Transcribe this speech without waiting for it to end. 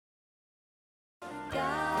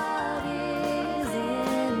God is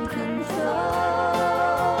in control.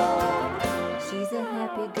 She's a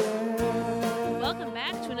happy girl. Welcome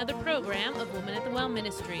back to another program of Woman at the Well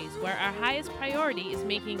Ministries, where our highest priority is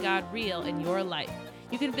making God real in your life.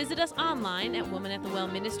 You can visit us online at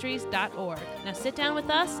womanatthewellministries.org. Now sit down with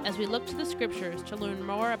us as we look to the scriptures to learn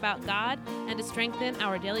more about God and to strengthen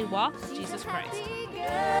our daily walk with Jesus Christ.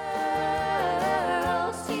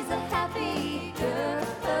 She's a happy girl.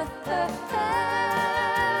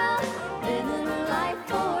 Living her life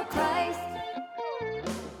for Christ.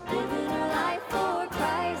 Living her life for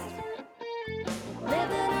Christ.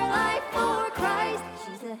 Living her life for Christ.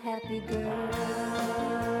 She's a happy girl.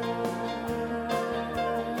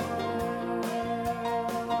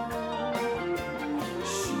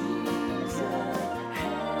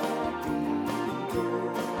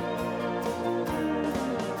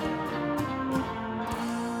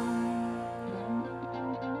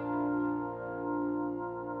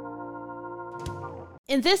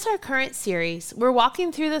 In this, our current series, we're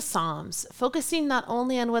walking through the Psalms, focusing not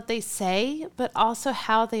only on what they say, but also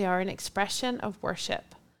how they are an expression of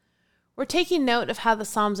worship. We're taking note of how the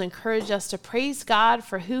Psalms encourage us to praise God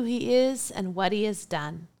for who He is and what He has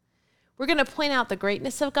done. We're going to point out the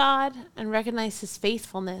greatness of God and recognize His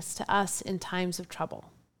faithfulness to us in times of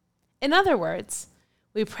trouble. In other words,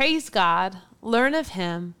 we praise God, learn of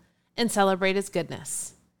Him, and celebrate His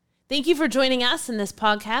goodness. Thank you for joining us in this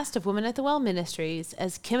podcast of Women at the Well Ministries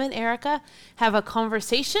as Kim and Erica have a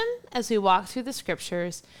conversation as we walk through the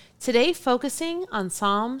scriptures, today focusing on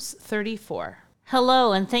Psalms 34.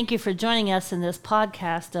 Hello, and thank you for joining us in this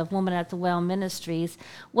podcast of Woman at the Well Ministries.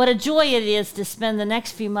 What a joy it is to spend the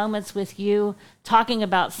next few moments with you talking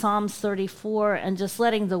about Psalms 34 and just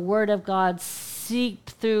letting the Word of God seep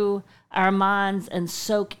through our minds and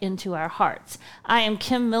soak into our hearts. I am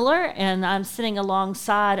Kim Miller, and I'm sitting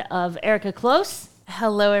alongside of Erica Close.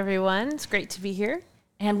 Hello, everyone. It's great to be here.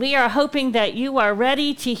 And we are hoping that you are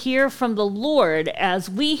ready to hear from the Lord as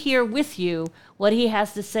we hear with you what He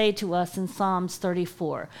has to say to us in Psalms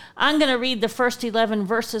 34. I'm going to read the first 11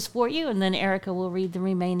 verses for you, and then Erica will read the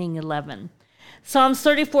remaining 11. Psalms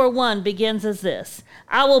 34:1 begins as this: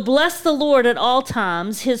 I will bless the Lord at all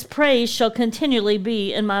times. His praise shall continually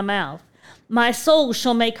be in my mouth. My soul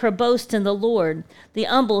shall make her boast in the Lord. The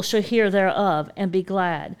humble shall hear thereof and be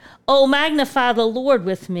glad. O magnify the Lord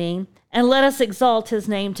with me, and let us exalt His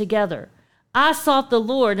name together. I sought the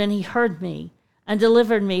Lord, and He heard me, and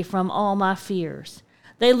delivered me from all my fears.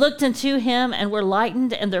 They looked unto Him, and were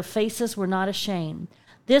lightened, and their faces were not ashamed.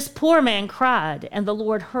 This poor man cried, and the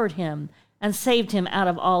Lord heard him, and saved him out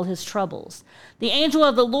of all his troubles. The angel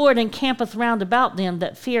of the Lord encampeth round about them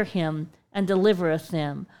that fear Him, and delivereth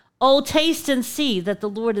them. O taste and see that the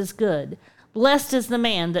Lord is good. Blessed is the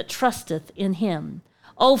man that trusteth in Him.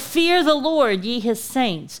 O fear the Lord, ye His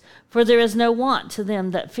saints, for there is no want to them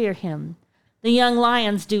that fear Him. The young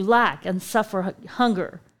lions do lack and suffer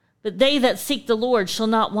hunger, but they that seek the Lord shall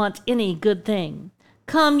not want any good thing.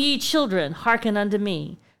 Come, ye children, hearken unto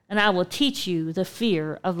me, and I will teach you the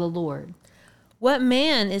fear of the Lord. What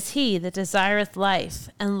man is he that desireth life,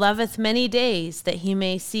 and loveth many days, that he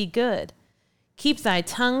may see good? Keep thy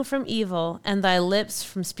tongue from evil, and thy lips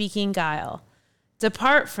from speaking guile.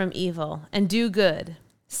 Depart from evil, and do good.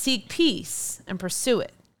 Seek peace, and pursue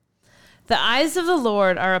it. The eyes of the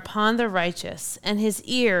Lord are upon the righteous, and His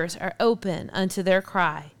ears are open unto their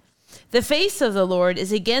cry. The face of the Lord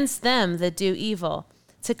is against them that do evil,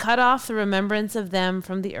 to cut off the remembrance of them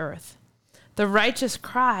from the earth. The righteous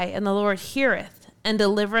cry, and the Lord heareth, and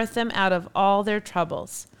delivereth them out of all their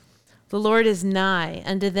troubles. The Lord is nigh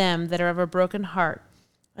unto them that are of a broken heart,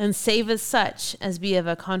 and saveth such as be of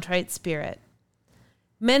a contrite spirit.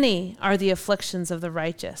 Many are the afflictions of the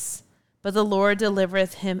righteous, but the Lord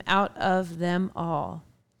delivereth him out of them all.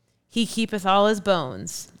 He keepeth all his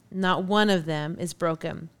bones, not one of them is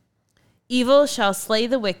broken. Evil shall slay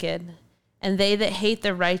the wicked, and they that hate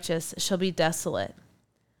the righteous shall be desolate.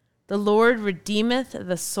 The Lord redeemeth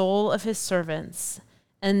the soul of His servants,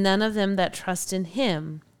 and none of them that trust in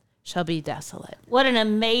Him shall be desolate. What an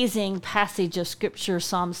amazing passage of Scripture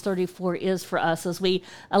Psalms 34 is for us as we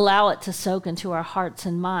allow it to soak into our hearts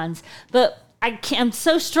and minds. But I'm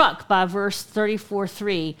so struck by verse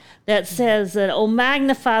 34:3 that says that, "Oh,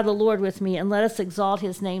 magnify the Lord with me, and let us exalt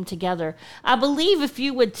His name together." I believe if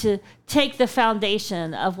you would to take the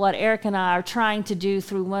foundation of what Eric and I are trying to do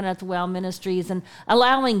through Women at the Well Ministries and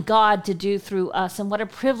allowing God to do through us, and what a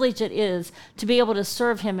privilege it is to be able to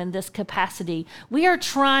serve Him in this capacity, we are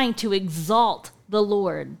trying to exalt the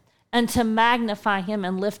Lord and to magnify Him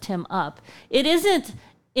and lift Him up. It isn't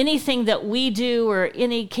anything that we do or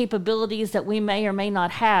any capabilities that we may or may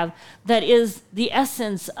not have that is the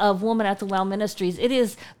essence of Woman at the Well Ministries. It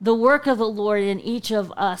is the work of the Lord in each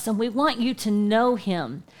of us, and we want you to know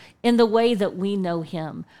him in the way that we know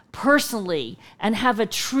him personally and have a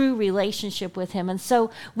true relationship with him. And so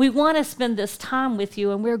we want to spend this time with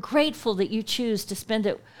you, and we're grateful that you choose to spend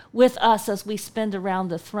it with us as we spend around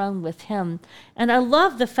the throne with him. And I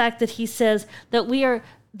love the fact that he says that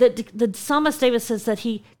the psalmist David says that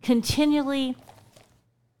he continually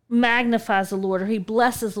magnifies the Lord, or he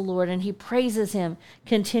blesses the Lord, and he praises him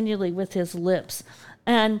continually with his lips.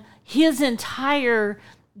 And his entire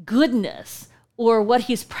goodness, or what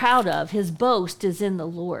he's proud of, his boast, is in the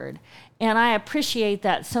Lord. And I appreciate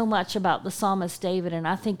that so much about the psalmist David. And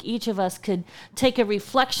I think each of us could take a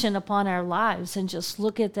reflection upon our lives and just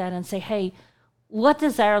look at that and say, hey, what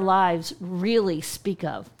does our lives really speak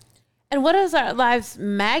of? And what does our lives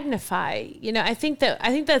magnify? You know, I think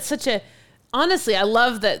that's such a, honestly, I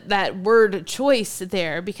love that word choice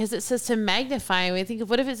there, because it says to magnify. And we think of,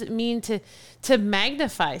 what does it mean to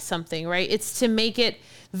magnify something, right? It's to make it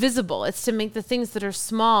visible. It's to make the things that are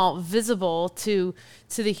small visible to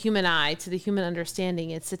the human eye, to the human understanding.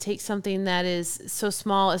 It's to take something that is so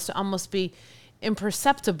small as to almost be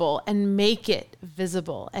imperceptible and make it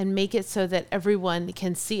visible and make it so that everyone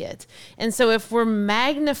can see it. And so if we're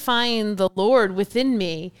magnifying the Lord within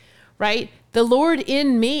me, right, the Lord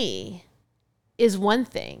in me is one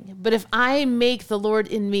thing. But if I make the Lord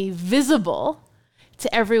in me visible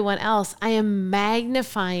to everyone else, I am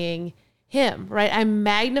magnifying him, right? I'm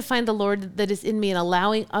magnifying the Lord that is in me and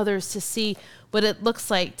allowing others to see what it looks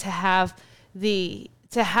like to have the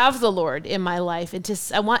Lord in my life. And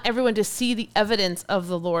I want everyone to see the evidence of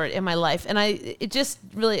the Lord in my life. And it just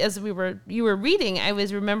really, as you were reading, I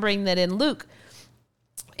was remembering that in Luke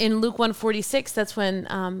 1:46, that's when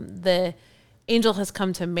the angel has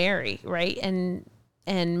come to Mary, right? And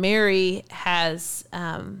Mary has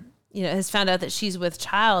found out that she's with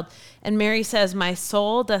child. And Mary says, "My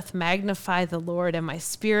soul doth magnify the Lord, and my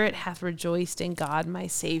spirit hath rejoiced in God my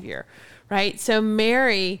Savior." Right? So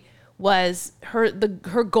Mary was her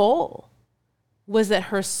goal was that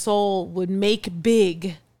her soul would make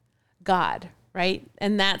big God, right?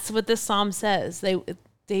 And that's what this psalm says.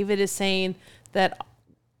 David is saying that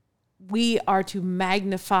we are to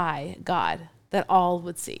magnify God, that all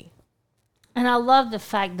would see. And I love the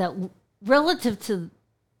fact that relative to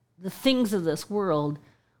the things of this world,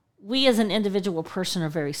 we as an individual person are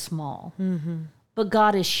very small. Mm-hmm. But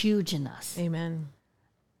God is huge in us. Amen.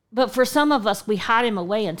 But for some of us, we hide him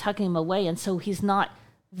away and tuck him away, and so he's not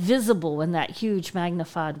visible in that huge,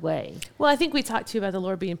 magnified way. Well, I think we talked too about the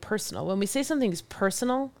Lord being personal. When we say something's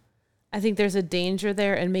personal, I think there's a danger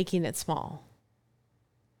there in making it small,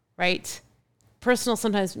 right? Personal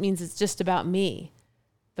sometimes means it's just about me,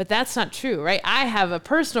 but that's not true, right? I have a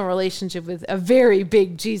personal relationship with a very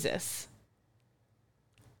big Jesus,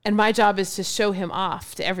 and my job is to show him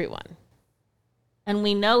off to everyone. And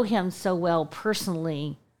we know him so well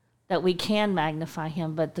personally that we can magnify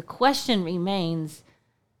him. But the question remains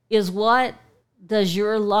is, what does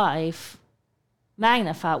your life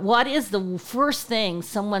magnify? What is the first thing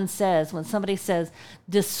someone says when somebody says,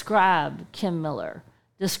 describe Kim Miller,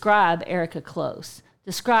 describe Erica Close,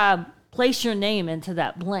 place your name into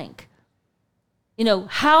that blank? You know,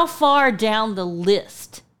 how far down the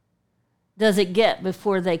list does it get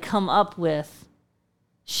before they come up with,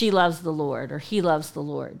 she loves the Lord or he loves the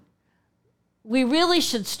Lord? We really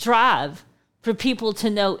should strive for people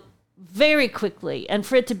to know very quickly and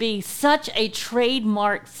for it to be such a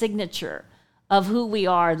trademark signature of who we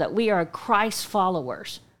are, that we are Christ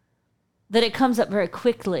followers, that it comes up very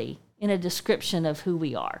quickly in a description of who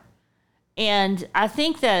we are. And I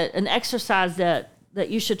think that an exercise that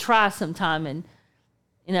you should try sometime, and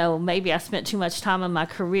you know, maybe I spent too much time in my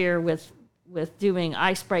career with doing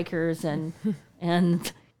icebreakers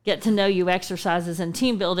and get to know you exercises and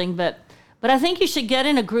team building, but I think you should get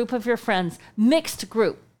in a group of your friends, mixed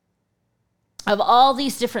group of all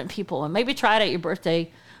these different people, and maybe try it at your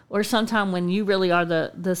birthday or sometime when you really are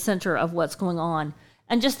the center of what's going on,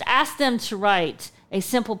 and just ask them to write a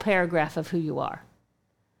simple paragraph of who you are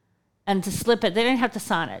and to slip it. They don't have to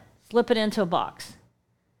sign it. Slip it into a box.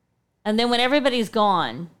 And then when everybody's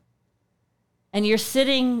gone and you're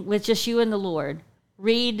sitting with just you and the Lord,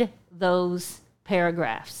 read those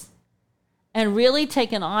paragraphs and really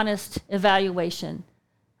take an honest evaluation.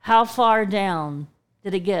 How far down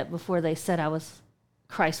did it get before they said I was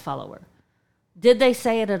a Christ follower? Did they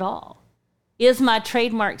say it at all? Is my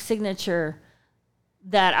trademark signature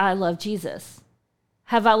that I love Jesus?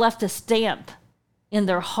 Have I left a stamp in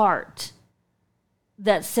their heart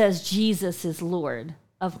that says Jesus is Lord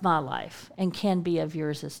of my life and can be of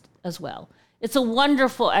yours as well. It's a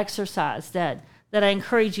wonderful exercise that I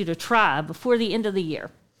encourage you to try before the end of the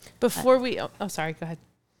year. Before we, sorry, go ahead.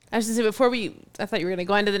 I was going to say, I thought you were going to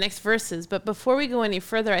go into the next verses, but before we go any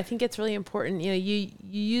further, I think it's really important, you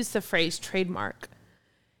use the phrase trademark.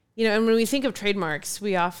 And when we think of trademarks,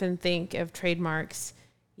 we often think of trademarks,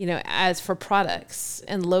 as for products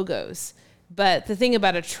and logos. But the thing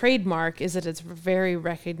about a trademark is that it's very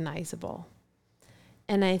recognizable.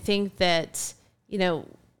 And I think that,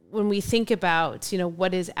 when we think about,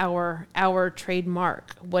 what is our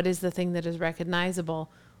trademark, what is the thing that is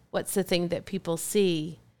recognizable, what's the thing that people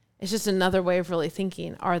see, it's just another way of really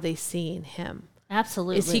thinking, are they seeing him?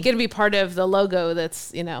 Absolutely. Is he going to be part of the logo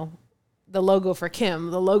that's, the logo for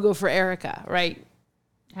Kim, the logo for Erica, right?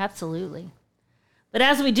 Absolutely. But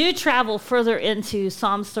as we do travel further into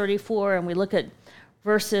Psalms 34 and we look at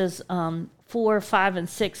verses 4, 5, and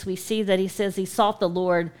 6, we see that he says he sought the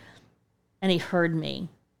Lord and he heard me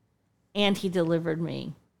and he delivered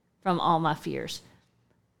me from all my fears.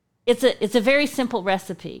 It's a very simple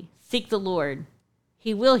recipe. Seek the Lord.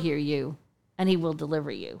 He will hear you and he will deliver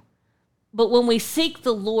you. But when we seek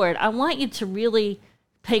the Lord, I want you to really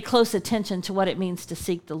pay close attention to what it means to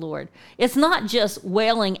seek the Lord. It's not just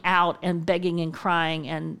wailing out and begging and crying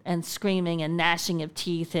and screaming and gnashing of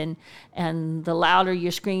teeth and the louder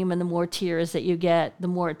you scream and the more tears that you get, the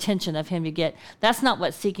more attention of him you get. That's not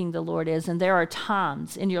what seeking the Lord is. And there are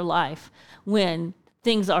times in your life when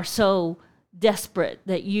things are so desperate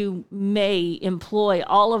that you may employ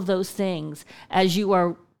all of those things as you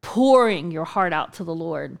are pouring your heart out to the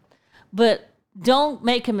Lord. But don't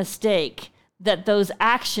make a mistake that those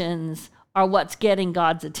actions are what's getting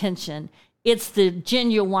God's attention. It's the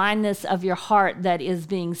genuineness of your heart that is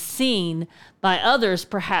being seen by others,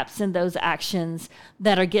 perhaps, in those actions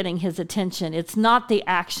that are getting his attention. It's not the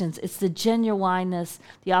actions, it's the genuineness,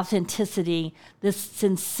 the authenticity, the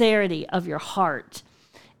sincerity of your heart.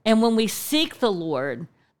 And when we seek the Lord,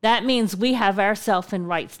 that means we have ourselves in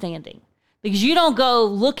right standing. Because you don't go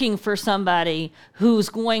looking for somebody who's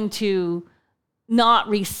going to not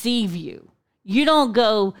receive you. You don't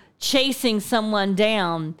go chasing someone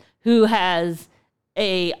down who has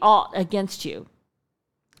a ought against you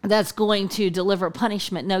that's going to deliver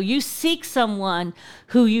punishment. No, you seek someone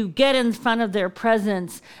who you get in front of their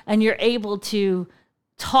presence and you're able to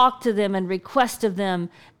talk to them and request of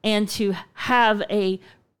them and to have a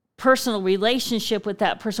personal relationship with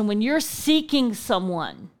that person. When you're seeking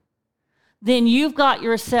someone, then you've got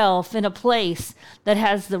yourself in a place that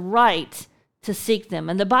has the right to seek them.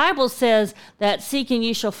 And the Bible says that seeking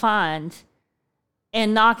you shall find,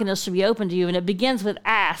 and knocking it shall be open to you. And it begins with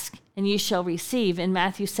ask, and you shall receive in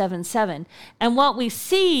Matthew 7:7. And what we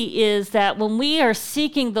see is that when we are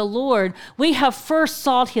seeking the Lord, we have first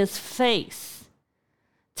sought his face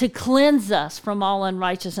to cleanse us from all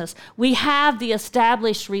unrighteousness. We have the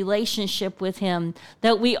established relationship with him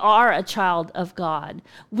that we are a child of God.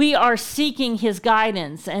 We are seeking his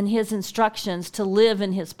guidance and his instructions to live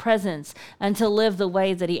in his presence and to live the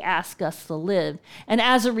way that he asks us to live. And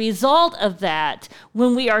as a result of that,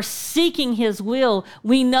 when we are seeking his will,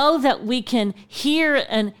 we know that we can hear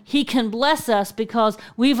and he can bless us because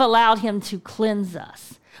we've allowed him to cleanse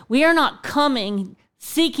us. We are not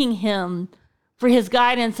seeking him for his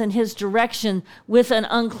guidance and his direction with an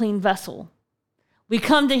unclean vessel. We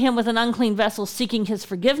come to him with an unclean vessel seeking his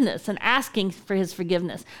forgiveness and asking for his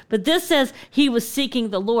forgiveness. But this says he was seeking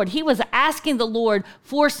the Lord. He was asking the Lord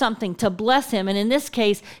for something to bless him. And in this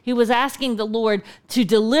case, he was asking the Lord to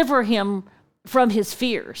deliver him from his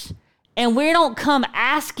fears. And we don't come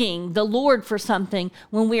asking the Lord for something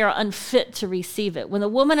when we are unfit to receive it. When the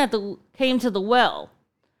woman came to the well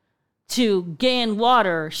to gain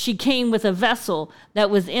water, she came with a vessel that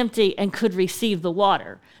was empty and could receive the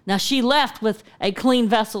water. Now she left with a clean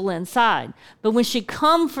vessel inside, but when she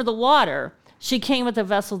come for the water, she came with a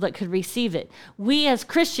vessel that could receive it. We as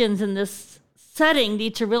Christians in this setting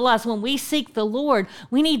need to realize when we seek the Lord,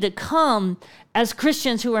 we need to come as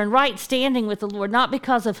Christians who are in right standing with the Lord, not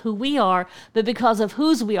because of who we are, but because of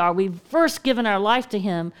whose we are. We've first given our life to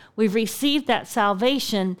him. We've received that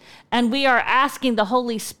salvation, and we are asking the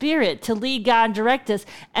Holy Spirit to lead, guide, and direct us.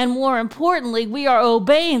 And more importantly, we are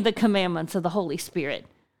obeying the commandments of the Holy Spirit.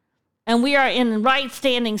 And we are in right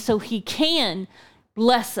standing so he can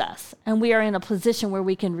bless us. And we are in a position where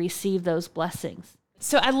we can receive those blessings.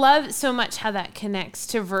 So I love so much how that connects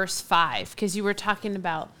to verse 5, because you were talking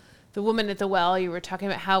about the woman at the well. You were talking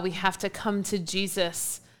about how we have to come to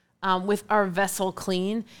Jesus with our vessel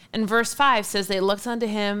clean. And verse 5 says they looked unto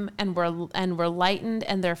him and were lightened,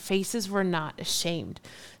 and their faces were not ashamed.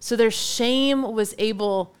 So their shame was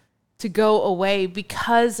able to go away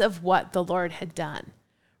because of what the Lord had done,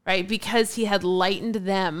 right? Because he had lightened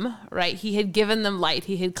them, right? He had given them light.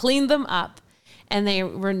 He had cleaned them up, and they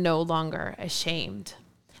were no longer ashamed.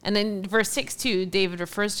 And in verse 6 too, David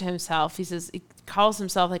refers to himself. He calls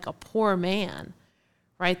himself like a poor man,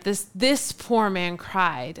 right? This poor man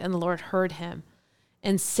cried, and the Lord heard him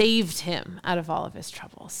and saved him out of all of his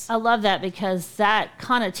troubles. I love that, because that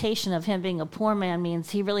connotation of him being a poor man means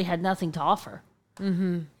he really had nothing to offer.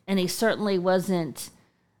 Mm-hmm. And he certainly wasn't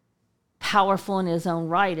powerful in his own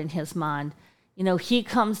right in his mind. You know, he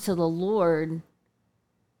comes to the Lord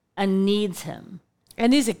and needs him.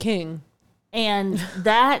 And he's a king. And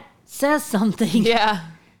that says something. Yeah.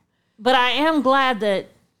 But I am glad that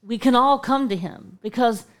we can all come to him,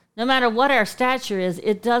 because no matter what our stature is,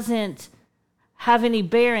 it doesn't have any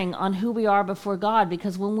bearing on who we are before God,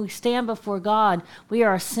 because when we stand before God, we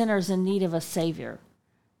are sinners in need of a Savior.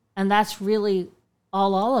 And that's really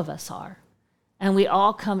all of us are. And we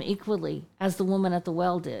all come equally, as the woman at the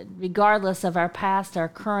well did, regardless of our past, our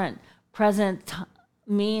current, present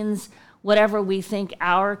means, whatever we think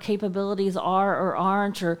our capabilities are or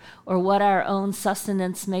aren't, or what our own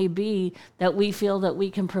sustenance may be that we feel that we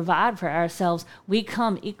can provide for ourselves. We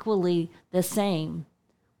come equally the same,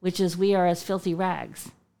 which is we are as filthy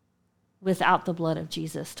rags without the blood of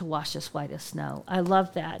Jesus to wash us white as snow. I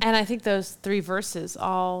love that. And I think those 3 verses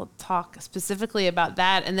all talk specifically about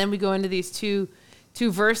that. And then we go into these two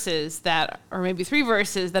verses or maybe 3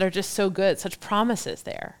 verses that are just so good, such promises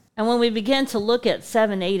there. And when we begin to look at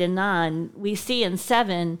 7, 8, and 9, we see in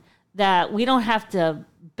 7 that we don't have to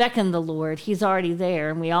beckon the Lord. He's already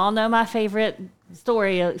there. And we all know my favorite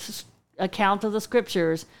story, account of the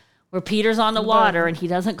scriptures, where Peter's on the water and he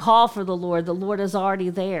doesn't call for the Lord. The Lord is already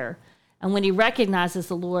there. And when he recognizes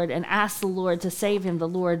the Lord and asks the Lord to save him, the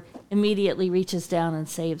Lord immediately reaches down and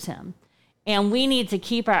saves him. And we need to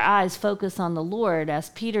keep our eyes focused on the Lord,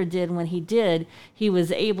 as Peter did. When he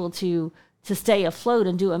was able to stay afloat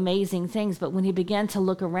and do amazing things. But when he began to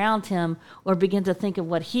look around him or begin to think of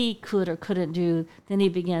what he could or couldn't do, then he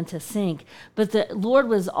began to sink. But the Lord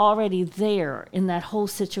was already there in that whole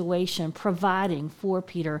situation, providing for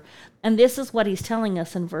Peter. And this is what he's telling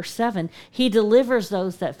us in verse 7. He delivers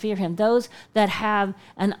those that fear him, those that have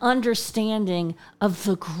an understanding of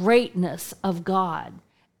the greatness of God,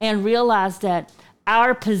 and realize that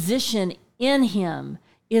our position in him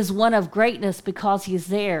is one of greatness because he's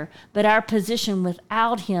there, but our position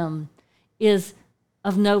without him is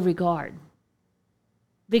of no regard.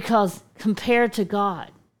 Because compared to God,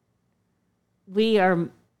 we are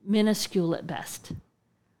minuscule at best.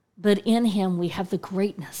 But in him, we have the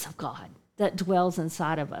greatness of God that dwells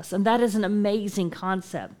inside of us. And that is an amazing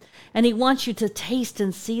concept. And he wants you to taste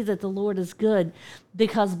and see that the Lord is good,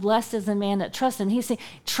 because blessed is the man that trusts him. He's saying,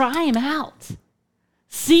 try him out.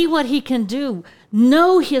 See what he can do.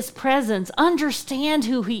 Know his presence. Understand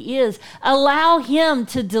who he is. Allow him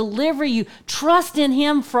to deliver you. Trust in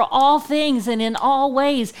him for all things and in all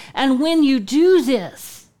ways. And when you do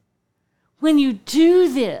this,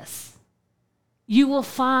 you will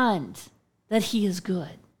find that he is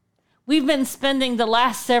good. We've been spending the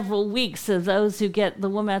last several weeks, of those who get the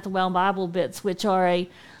Woman at the Well Bible Bits, which are a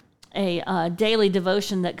daily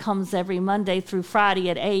devotion that comes every Monday through Friday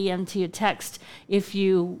at 8 a.m. to your text, if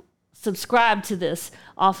you subscribe to this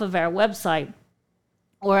off of our website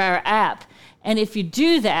or our app. And if you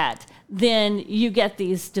do that, then you get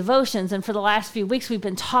these devotions. And for the last few weeks, we've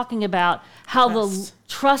been talking about how the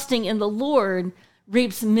trusting in the Lord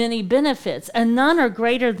reaps many benefits, and none are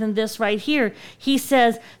greater than this right here. He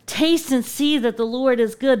says, taste and see that the Lord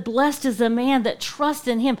is good. Blessed is the man that trusts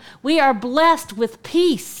in him. We are blessed with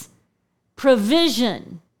peace,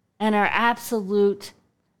 provision, and our absolute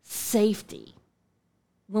safety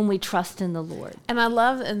when we trust in the Lord. And I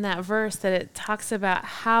love in that verse that it talks about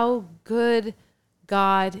how good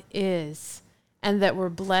God is, and that we're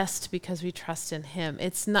blessed because we trust in him.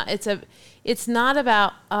 It's not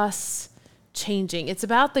about us changing. It's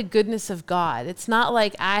about the goodness of God. It's not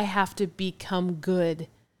like I have to become good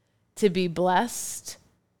to be blessed.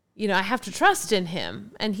 You know, I have to trust in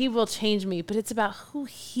him and he will change me, but it's about who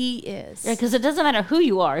he is. Yeah, because it doesn't matter who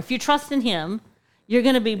you are. If you trust in him, you're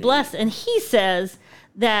going to be blessed. And he says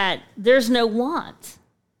that there's no want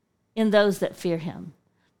in those that fear him.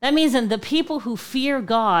 That means in the people who fear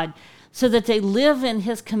God, so that they live in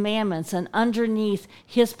his commandments and underneath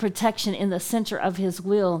his protection in the center of his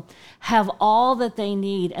will, have all that they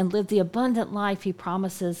need and live the abundant life he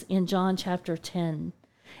promises in John chapter 10.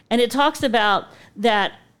 And it talks about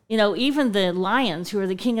that, you know, even the lions who are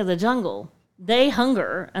the king of the jungle, they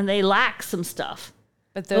hunger and they lack some stuff.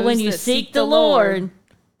 But when you seek the Lord,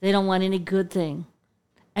 they don't want any good thing.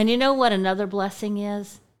 And you know what another blessing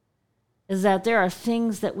is? Is that there are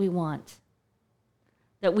things that we want,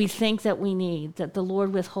 that we think that we need, that the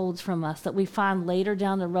Lord withholds from us, that we find later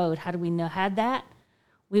down the road. Had we had that,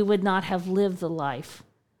 we would not have lived the life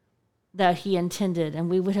that he intended, and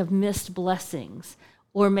we would have missed blessings,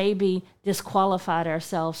 or maybe disqualified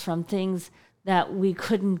ourselves from things that we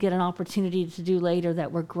couldn't get an opportunity to do later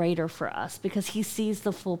that were greater for us, because he sees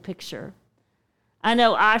the full picture. I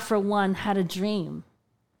know I, for one, had a dream.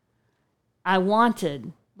 I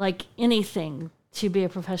wanted, like anything, to be a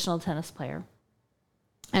professional tennis player.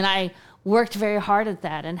 And I worked very hard at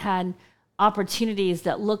that and had opportunities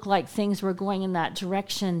that looked like things were going in that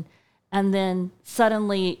direction. And then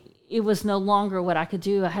suddenly it was no longer what I could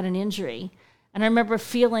do. I had an injury. And I remember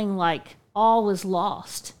feeling like all was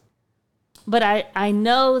lost. But I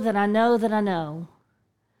know that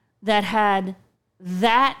had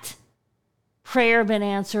that prayer been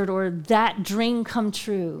answered or that dream come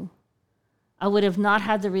true, I would have not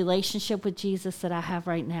had the relationship with Jesus that I have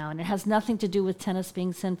right now. And it has nothing to do with tennis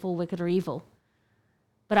being sinful, wicked, or evil.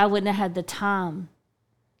 But I wouldn't have had the time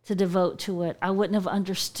to devote to it. I wouldn't have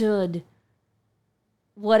understood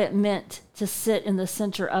what it meant to sit in the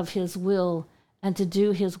center of his will and to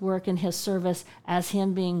do his work and his service as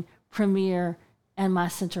him being premier and my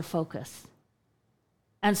center focus.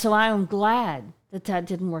 And so I am glad that that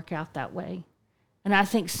didn't work out that way. And I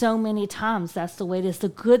think so many times that's the way it is. The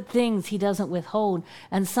good things he doesn't withhold.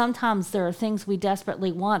 And sometimes there are things we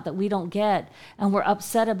desperately want that we don't get, and we're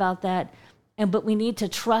upset about that. But we need to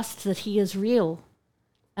trust that he is real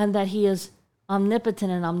and that he is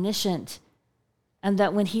omnipotent and omniscient, and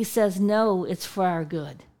that when he says no, it's for our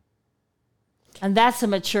good. And that's a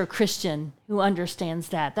mature Christian who understands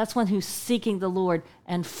that. That's one who's seeking the Lord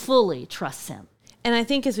and fully trusts him. And I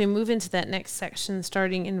think as we move into that next section,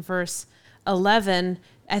 starting in verse 11,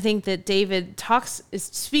 I think that David is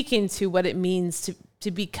speaking to what it means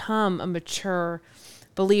to become a mature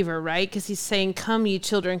believer, right? Because he's saying, come ye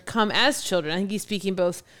children, come as children. I think he's speaking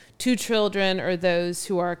both to children or those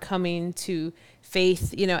who are coming to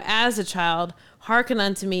faith, as a child, hearken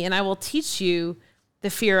unto me, and I will teach you the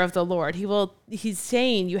fear of the Lord. He's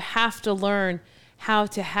saying you have to learn how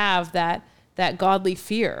to have that godly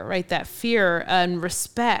fear, right? That fear and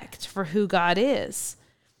respect for who God is.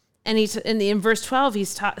 And in verse 12,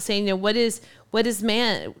 he's saying,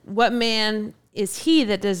 what man is he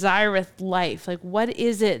that desireth life? Like, what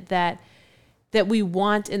is it that we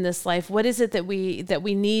want in this life? What is it that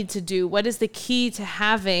we need to do? What is the key to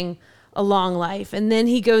having a long life? And then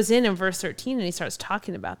he goes in verse 13 and he starts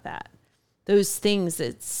talking about that. Those things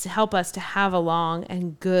that help us to have a long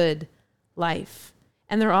and good life.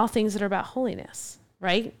 And they're all things that are about holiness,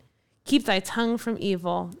 right? Keep thy tongue from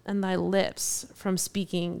evil and thy lips from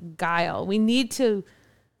speaking guile. We need to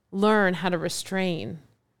learn how to restrain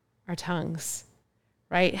our tongues,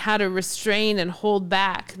 right? How to restrain and hold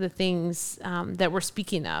back the things that we're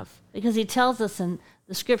speaking of. Because he tells us in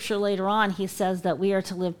the scripture later on, he says that we are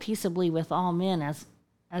to live peaceably with all men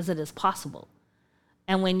as it is possible.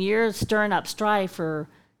 And when you're stirring up strife or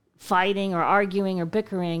fighting or arguing or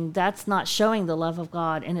bickering, that's not showing the love of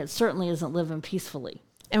God, and it certainly isn't living peacefully.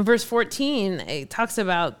 And verse 14, it talks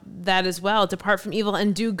about that as well. Depart from evil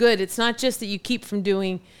and do good. It's not just that you keep from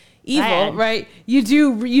doing evil, right? You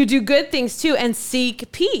do good things too, and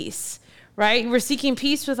seek peace, right? We're seeking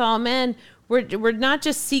peace with all men. We're not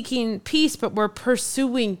just seeking peace, but we're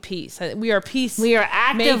pursuing peace. We are peace. We are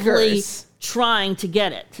actively trying to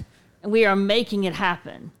get it, and we are making it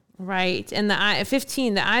happen. Right. And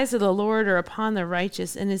 15, the eyes of the Lord are upon the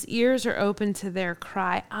righteous, and his ears are open to their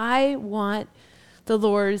cry. I want the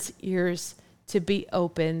Lord's ears to be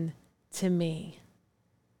open to me.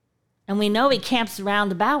 And we know he camps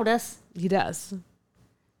round about us. He does.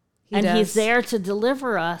 He's there to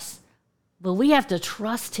deliver us. But we have to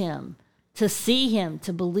trust him, to see him,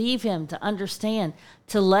 to believe him, to understand,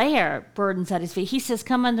 to lay our burdens at his feet. He says,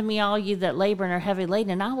 come unto me, all you that labor and are heavy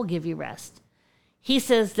laden, and I will give you rest. He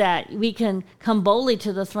says that we can come boldly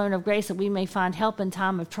to the throne of grace that we may find help in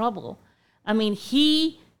time of trouble. I mean,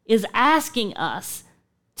 he is asking us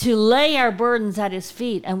to lay our burdens at his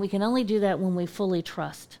feet, and we can only do that when we fully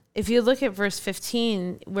trust. If you look at verse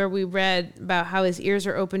 15, where we read about how his ears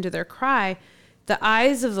are open to their cry, the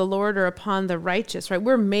eyes of the Lord are upon the righteous, right?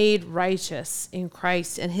 We're made righteous in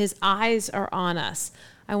Christ, and his eyes are on us.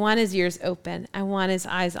 I want his ears open. I want his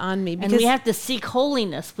eyes on me. And we have to seek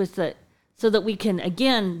holiness with it so that we can,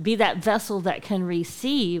 again, be that vessel that can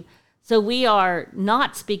receive. So we are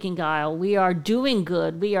not speaking guile. We are doing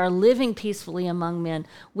good. We are living peacefully among men.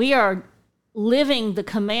 We are living the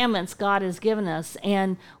commandments God has given us,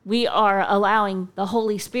 and we are allowing the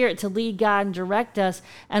Holy Spirit to lead, guide, and direct us.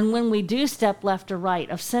 And when we do step left or right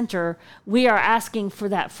of center, we are asking for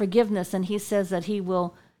that forgiveness, and he says that he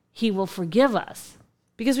will forgive us.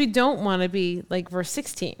 Because we don't want to be like verse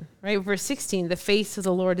 16, right? Verse 16, the face of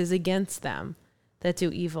the Lord is against them that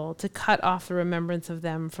do evil, to cut off the remembrance of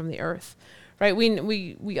them from the earth, right?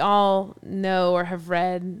 We all know or have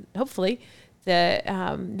read, hopefully,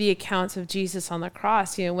 the accounts of Jesus on the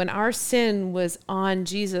cross. You know, when our sin was on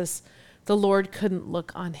Jesus, the Lord couldn't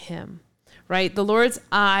look on him, right? The Lord's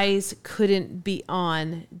eyes couldn't be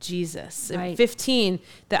on Jesus. Right. 15,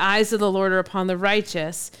 the eyes of the Lord are upon the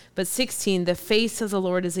righteous, but 16, the face of the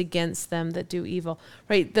Lord is against them that do evil,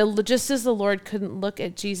 right? Just as the Lord couldn't look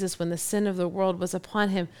at Jesus when the sin of the world was upon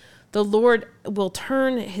him, the Lord will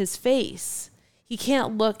turn his face. He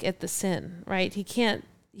can't look at the sin, right? He can't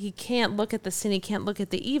look at the sin. He can't look at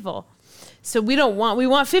the evil. So we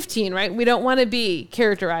want 15, right? We don't want to be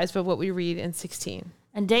characterized by what we read in 16.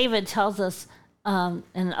 And David tells us in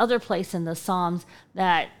another place in the Psalms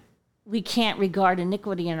that we can't regard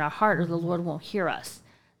iniquity in our heart or the Lord won't hear us.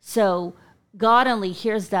 So God only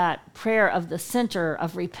hears that prayer of the center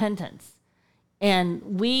of repentance.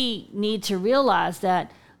 And we need to realize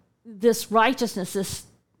that this righteousness, this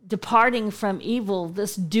departing from evil,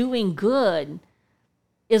 this doing good,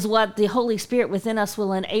 is what the Holy Spirit within us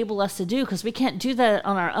will enable us to do, because we can't do that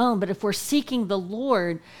on our own. But if we're seeking the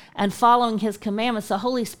Lord and following his commandments, the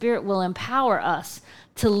Holy Spirit will empower us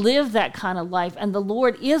to live that kind of life. And the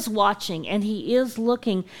Lord is watching and he is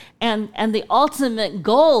looking. And the ultimate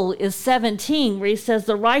goal is 17, where he says,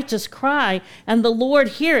 the righteous cry and the Lord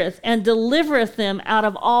heareth and delivereth them out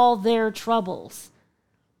of all their troubles,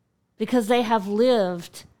 because they have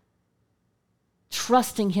lived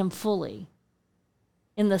trusting him fully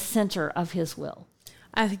in the center of his will.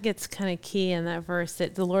 I think it's kind of key in that verse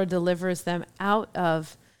that the Lord delivers them out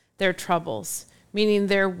of their troubles, meaning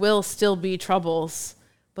there will still be troubles,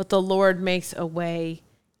 but the Lord makes a way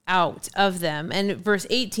out of them. And verse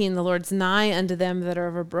 18, the Lord's nigh unto them that are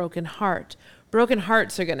of a broken heart. Broken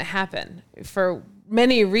hearts are going to happen for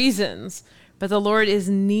many reasons, but the Lord is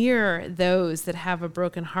near those that have a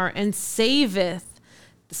broken heart and saveth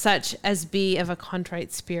such as be of a contrite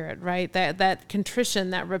spirit, right? That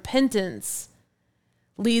contrition, that repentance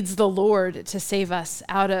leads the Lord to save us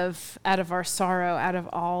out of our sorrow, out of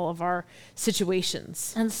all of our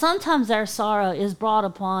situations. And sometimes our sorrow is brought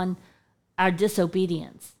upon our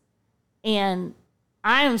disobedience. And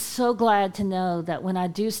I am so glad to know that when I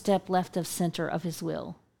do step left of center of his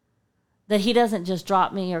will, that he doesn't just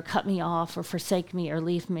drop me or cut me off or forsake me or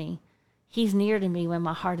leave me. He's near to me when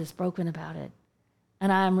my heart is broken about it.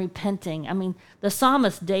 And I am repenting. I mean, the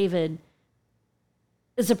psalmist David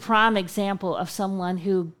is a prime example of someone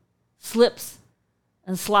who slips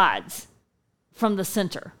and slides from the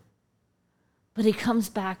center. But he comes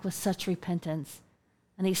back with such repentance.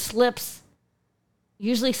 And he slips,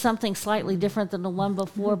 usually something slightly different than the one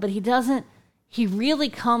before, but he really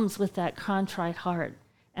comes with that contrite heart.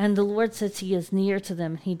 And the Lord says he is near to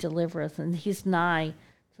them, and he delivereth, and he's nigh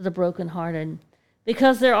to the brokenhearted.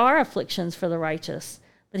 Because there are afflictions for the righteous,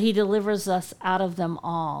 but he delivers us out of them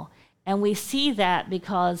all. And we see that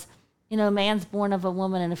because, man's born of a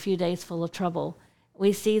woman in a few days full of trouble.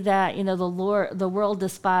 We see that, the world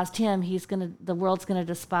despised him. The world's going to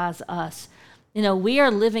despise us. We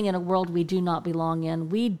are living in a world we do not belong in.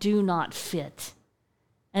 We do not fit.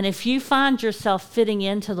 And if you find yourself fitting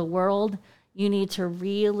into the world, you need to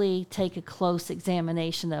really take a close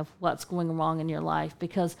examination of what's going wrong in your life,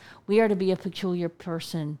 because we are to be a peculiar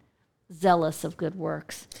person, zealous of good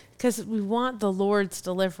works. Because we want the Lord's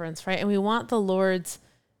deliverance, right? And we want the Lord's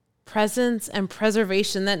presence and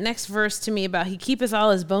preservation. That next verse to me about he keepeth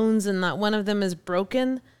all his bones and not one of them is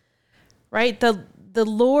broken, right? The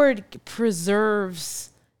Lord preserves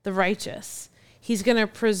the righteous. He's going to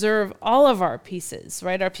preserve all of our pieces,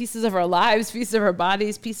 right? Our pieces of our lives, pieces of our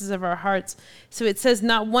bodies, pieces of our hearts. So it says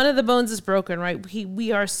not one of the bones is broken, right?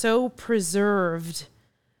 We are so preserved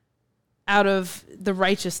out of the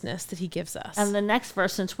righteousness that he gives us. And the next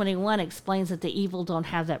verse in 21 explains that the evil don't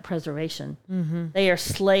have that preservation. Mm-hmm. They are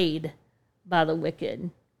slayed by the wicked.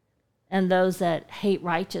 And those that hate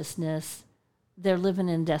righteousness, they're living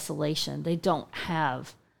in desolation. They don't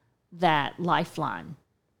have that lifeline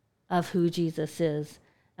of who Jesus is.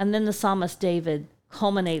 And then the psalmist David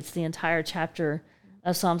culminates the entire chapter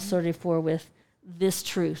of Psalms 34 with this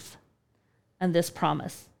truth and this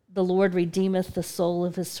promise. The Lord redeemeth the soul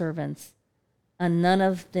of his servants, and none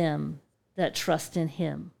of them that trust in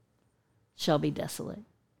him shall be desolate.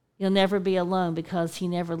 You'll never be alone, because he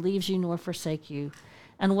never leaves you nor forsake you.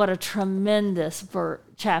 And what a tremendous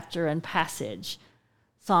chapter and passage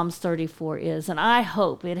Psalms 34 is. And I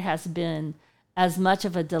hope it has been as much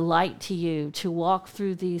of a delight to you to walk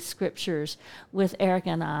through these scriptures with Eric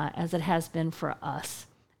and I as it has been for us.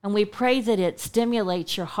 And we pray that it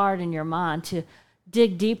stimulates your heart and your mind to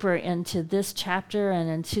dig deeper into this chapter and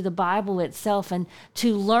into the Bible itself, and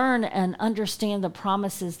to learn and understand the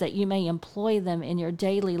promises, that you may employ them in your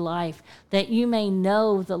daily life, that you may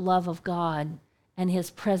know the love of God and his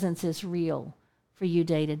presence is real for you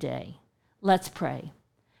day to day. Let's pray.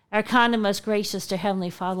 Our kind and most gracious to Heavenly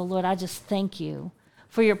Father, Lord, I just thank you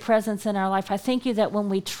for your presence in our life. I thank you that when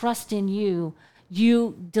we trust in you,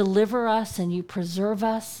 you deliver us and you preserve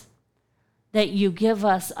us, that you give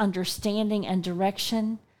us understanding and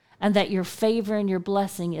direction, and that your favor and your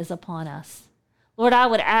blessing is upon us. Lord, I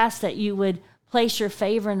would ask that you would place your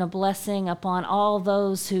favor and a blessing upon all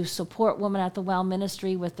those who support Women at the Well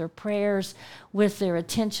ministry with their prayers, with their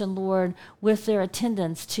attention, Lord, with their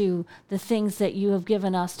attendance to the things that you have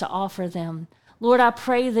given us to offer them. Lord, I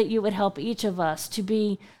pray that you would help each of us to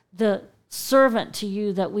be the servant to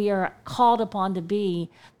you that we are called upon to be,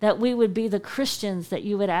 that we would be the Christians that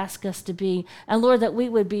you would ask us to be, and Lord, that we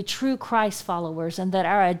would be true Christ followers, and that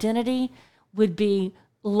our identity would be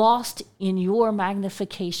lost in your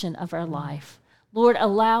magnification of our life. Lord,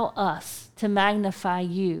 allow us to magnify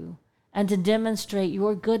you and to demonstrate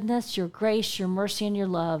your goodness, your grace, your mercy, and your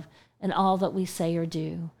love in all that we say or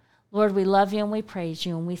do. Lord, we love you and we praise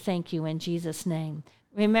you and we thank you in Jesus' name.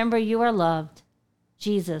 Remember, you are loved.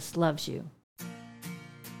 Jesus loves you.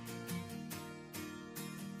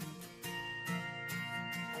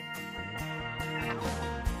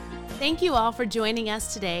 Thank you all for joining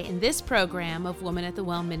us today in this program of Women at the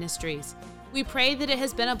Well Ministries. We pray that it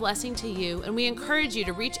has been a blessing to you, and we encourage you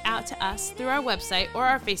to reach out to us through our website or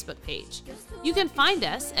our Facebook page. You can find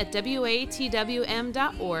us at watwm.org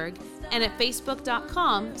and at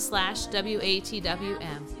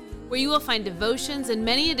facebook.com/watwm, where you will find devotions and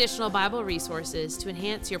many additional Bible resources to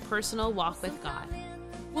enhance your personal walk with God.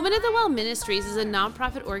 Women at the Well Ministries is a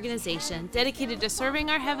nonprofit organization dedicated to serving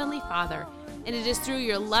our Heavenly Father, and it is through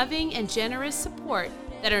your loving and generous support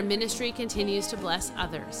that our ministry continues to bless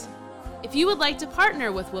others. If you would like to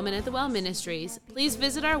partner with Women at the Well Ministries, please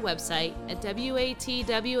visit our website at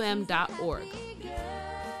watwm.org.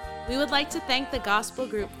 We would like to thank the gospel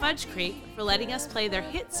group Fudge Creek for letting us play their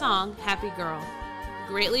hit song, Happy Girl.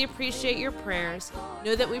 Greatly appreciate your prayers.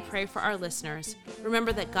 Know that we pray for our listeners.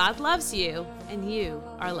 Remember that God loves you and you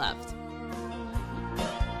are loved.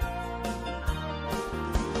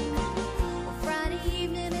 Friday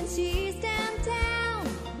evening and she's downtown.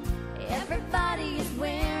 Everybody is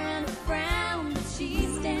wearing a frown, but she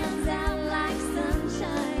stands out like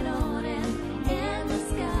sunshine on an endless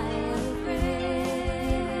sky of gray.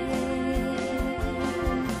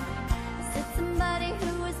 Said somebody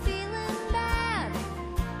who was feeling bad,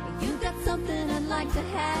 you got something I'd like to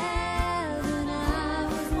have, and I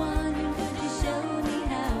was wondering, could you show me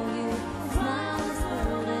how you smile this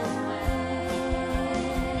world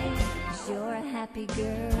away? 'Cause you're a happy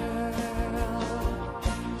girl.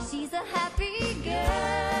 She's a happy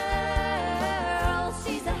girl.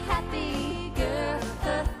 She's a happy girl.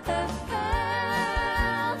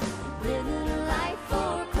 Living her life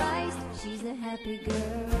for Christ. She's a happy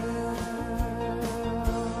girl.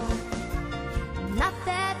 Not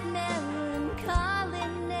that melancholy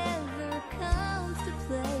never comes to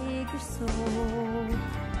plague her soul.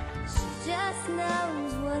 She just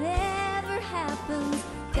knows whatever happens,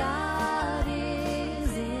 God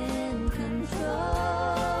is in control.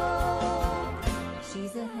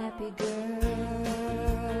 She's a happy girl.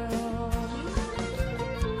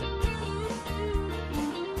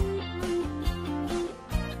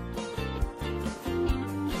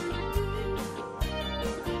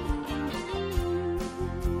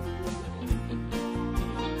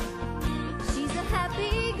 She's a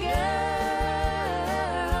happy girl.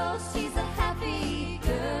 She's a happy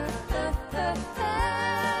girl.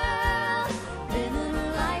 Living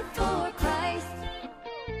her life for Christ.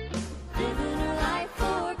 Living her life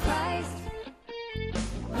for Christ.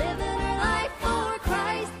 Living her life for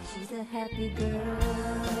Christ. She's a happy girl.